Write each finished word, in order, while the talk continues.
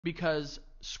because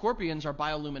scorpions are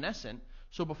bioluminescent.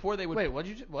 So before they would Wait,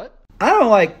 what? I don't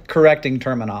like correcting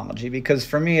terminology because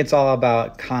for me it's all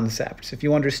about concepts. If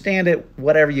you understand it,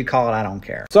 whatever you call it, I don't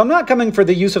care. So I'm not coming for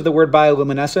the use of the word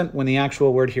bioluminescent when the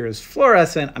actual word here is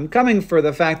fluorescent. I'm coming for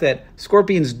the fact that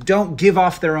scorpions don't give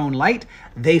off their own light,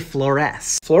 they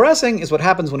fluoresce. Fluorescing is what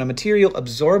happens when a material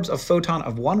absorbs a photon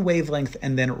of one wavelength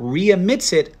and then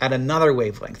re-emits it at another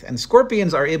wavelength. And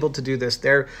scorpions are able to do this.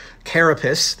 Their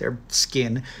carapace, their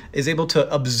skin, is able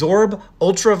to absorb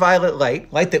ultraviolet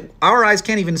light that our eyes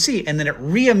can't even see, and then it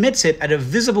re-emits it at a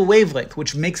visible wavelength,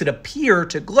 which makes it appear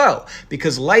to glow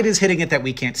because light is hitting it that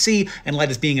we can't see and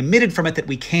light is being emitted from it that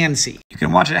we can see. You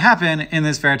can watch it happen in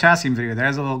this Veritasium video.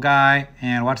 There's a little guy,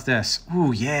 and watch this.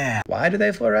 Ooh, yeah. Why do they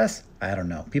fluoresce? I don't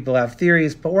know. People have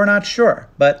theories, but we're not sure.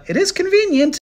 But it is convenient.